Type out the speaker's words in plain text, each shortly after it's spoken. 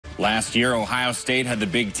Last year, Ohio State had the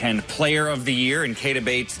Big Ten Player of the Year in Keita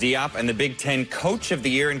Bates-Diop and the Big Ten Coach of the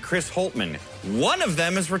Year in Chris Holtmann. One of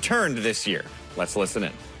them has returned this year. Let's listen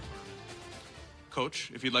in.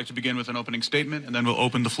 Coach, if you'd like to begin with an opening statement, and then we'll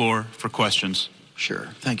open the floor for questions. Sure.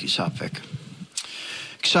 Thank you, Sopvik.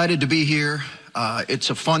 Excited to be here.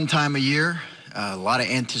 It's a fun time of year, a lot of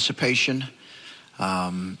anticipation.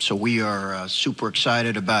 So we are super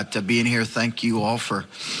excited about being here. Thank you all for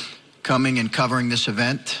coming and covering this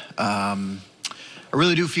event. I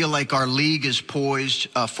really do feel like our league is poised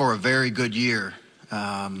for a very good year.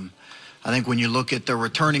 I think when you look at the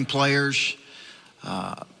returning players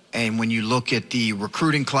and when you look at the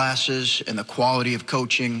recruiting classes and the quality of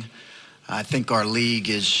coaching, I think our league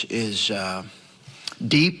is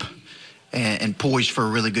deep and poised for a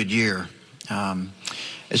really good year.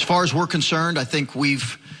 As far as we're concerned, I think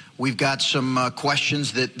we've got some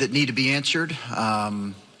questions that need to be answered.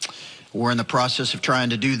 We're in the process of trying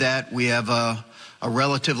to do that. We have a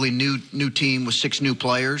relatively new team with 6 new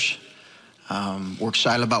players. We're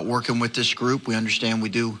excited about working with this group. We understand we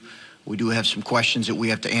do have some questions that we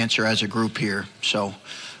have to answer as a group here. So,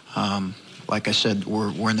 like I said,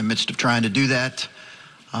 we're in the midst of trying to do that.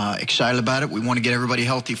 Excited about it. We want to get everybody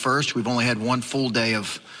healthy first. We've only had one full day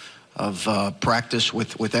of practice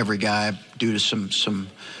with every guy due to some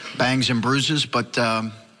bangs and bruises, but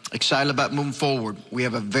excited about moving forward. We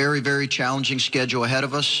have a very, very challenging schedule ahead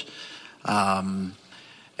of us, and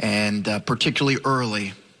particularly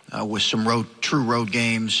early with some true road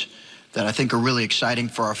games that I think are really exciting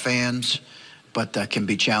for our fans, but can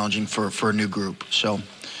be challenging for a new group. So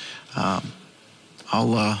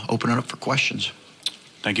I'll open it up for questions.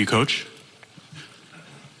 Thank you, Coach.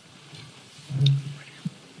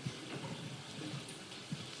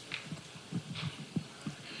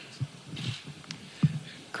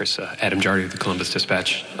 Chris, Adam Jardy of the Columbus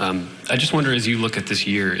Dispatch. I just wonder, as you look at this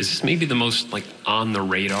year, is this maybe the most on the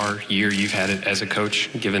radar year you've had as a coach,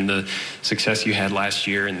 given the success you had last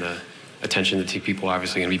year and the attention that people are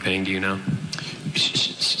obviously going to be paying to you now?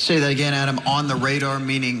 Say that again, Adam. On the radar,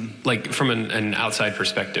 meaning? Like from an outside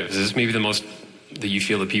perspective, is this maybe the most that you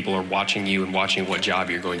feel that people are watching you and watching what job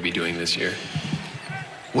you're going to be doing this year?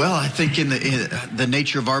 Well, I think in the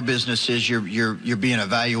nature of our business is you're being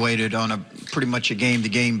evaluated on a pretty much a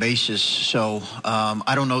game-to-game basis. So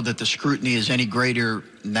I don't know that the scrutiny is any greater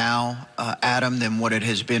now, Adam, than what it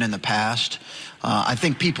has been in the past. I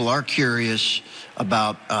think people are curious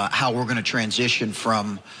about how we're going to transition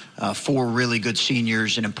from 4 really good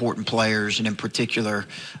seniors and important players, and in particular,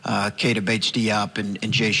 Keita Bates-Diop and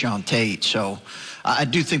Jayshawn Tate. So I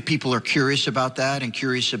do think people are curious about that and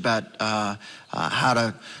curious about how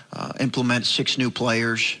to implement 6 new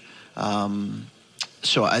players.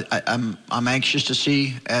 So I'm anxious to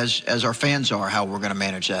see, as our fans are, how we're going to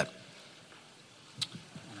manage that.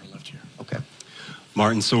 Left here. Okay.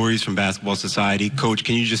 Martin Sories from Basketball Society. Coach,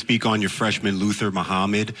 can you just speak on your freshman Luther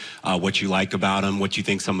Muhammad, what you like about him, what you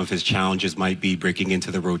think some of his challenges might be breaking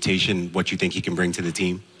into the rotation, what you think he can bring to the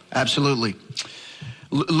team? Absolutely.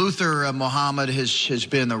 Luther Muhammad has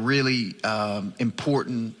been a really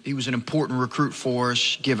he was an important recruit for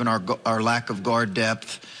us, given our lack of guard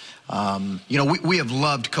depth. We have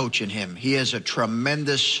loved coaching him. He has a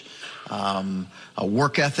tremendous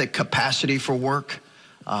work ethic, capacity for work.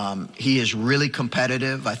 He is really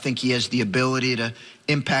competitive. I think he has the ability to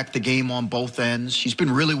impact the game on both ends. He's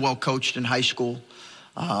been really well coached in high school.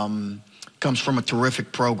 Comes from a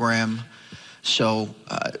terrific program. So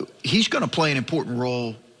he's going to play an important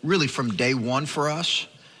role really from day one for us,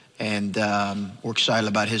 and we're excited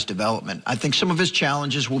about his development. I think some of his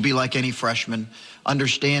challenges will be like any freshman,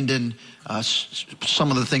 understanding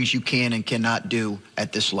some of the things you can and cannot do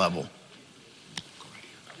at this level.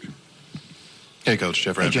 Hey, Coach.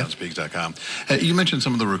 Jeff Radford, Speaks.com. You mentioned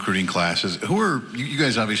some of the recruiting classes. You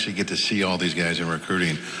guys obviously get to see all these guys in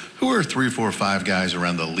recruiting. Who are 3, 4, 5 guys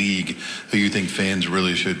around the league who you think fans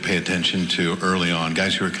really should pay attention to early on,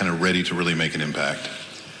 guys who are kind of ready to really make an impact?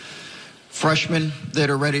 Freshmen that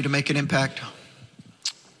are ready to make an impact?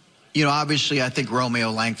 Obviously, I think Romeo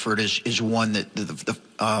Langford is one that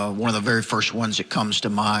one of the very first ones that comes to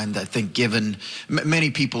mind. I think given many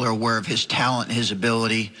people are aware of his talent and his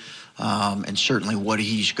ability, and certainly what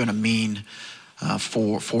he's going to mean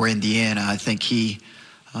for Indiana. I think he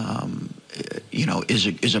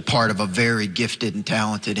is a part of a very gifted and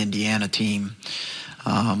talented Indiana team.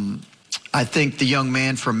 I think the young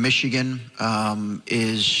man from Michigan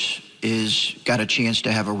is got a chance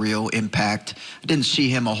to have a real impact. I didn't see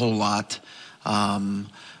him a whole lot,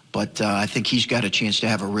 but I think he's got a chance to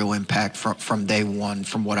have a real impact from day one,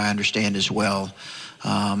 from what I understand as well.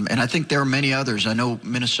 And I think there are many others. I know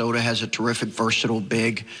Minnesota has a terrific, versatile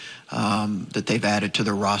big that they've added to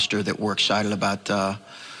their roster that we're excited about.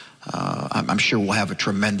 I'm sure we'll have a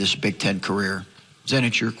tremendous Big Ten career. Does that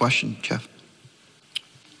answer your question, Jeff?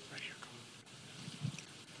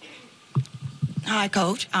 Hi,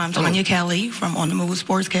 Coach. I'm Tanya Kelly from On the Move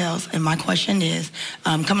Sportscast, and my question is,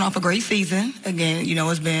 coming off a great season, again, you know,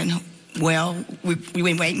 it's been, well, we've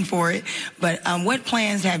been waiting for it, but what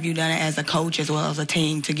plans have you done as a coach as well as a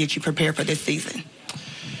team to get you prepared for this season?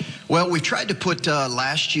 Well, we've tried to put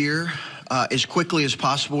last year as quickly as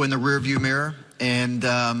possible in the rearview mirror, and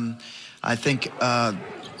I think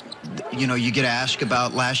you know, you get asked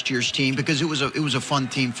about last year's team because it was a fun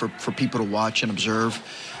team for people to watch and observe.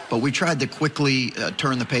 But we tried to quickly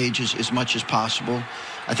turn the page as much as possible.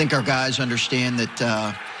 I think our guys understand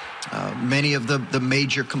that many of the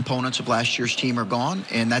major components of last year's team are gone,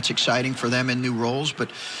 and that's exciting for them in new roles.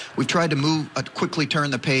 But we've tried to quickly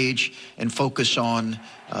turn the page and focus on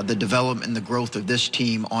the development and the growth of this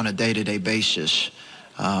team on a day-to-day basis.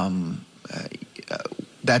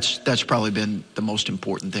 That's probably been the most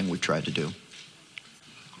important thing we've tried to do.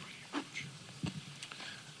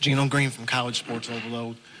 Gino Green from College Sports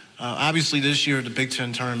Overload. Obviously, this year, the Big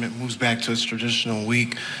Ten tournament moves back to its traditional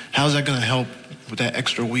week. How's that going to help with that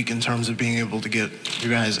extra week in terms of being able to get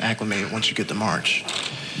you guys acclimated once you get to March?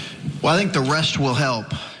 Well, I think the rest will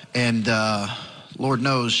help. And Lord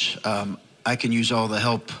knows I can use all the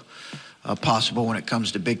help possible when it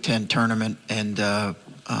comes to Big Ten tournament and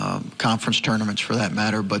conference tournaments for that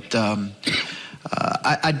matter. But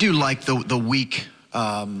I do like the week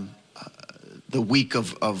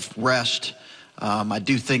of rest. I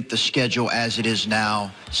do think the schedule as it is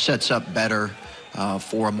now sets up better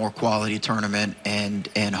for a more quality tournament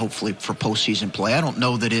and hopefully for postseason play. I don't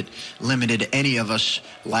know that it limited any of us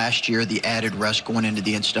last year, the added rest going into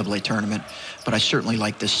the NCAA tournament, but I certainly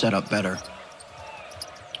like this setup better.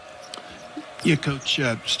 Yeah, Coach.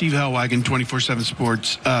 Steve Hellwagon, 24/7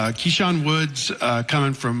 Sports. Keyshawn Woods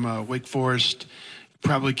coming from Wake Forest,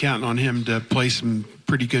 probably counting on him to play some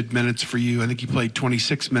pretty good minutes for you. I think he played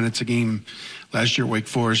 26 minutes a game last year at Wake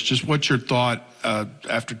Forest. Just what's your thought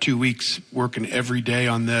after 2 weeks working every day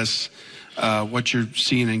on this, what you're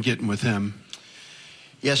seeing and getting with him?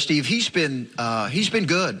 Yeah, Steve, he's been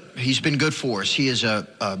good. He's been good for us. He is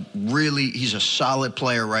he's a solid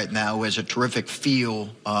player right now who has a terrific feel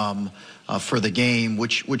for the game,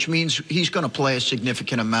 which means he's going to play a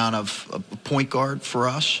significant amount of point guard for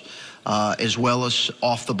us, as well as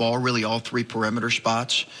off the ball, really all three perimeter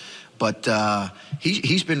spots. But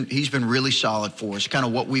he's been really solid for us, kind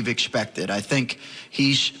of what we've expected. I think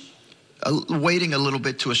he's waiting a little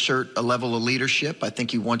bit to assert a level of leadership. I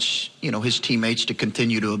think he wants, you know, his teammates to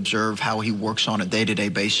continue to observe how he works on a day-to-day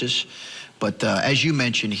basis. But as you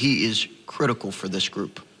mentioned, he is critical for this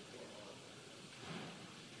group.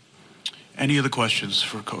 Any other questions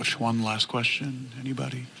for Coach? One last question.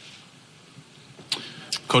 Anybody?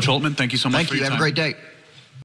 Coach Holtmann, thank you so much for your time. Thank you. Have a great day.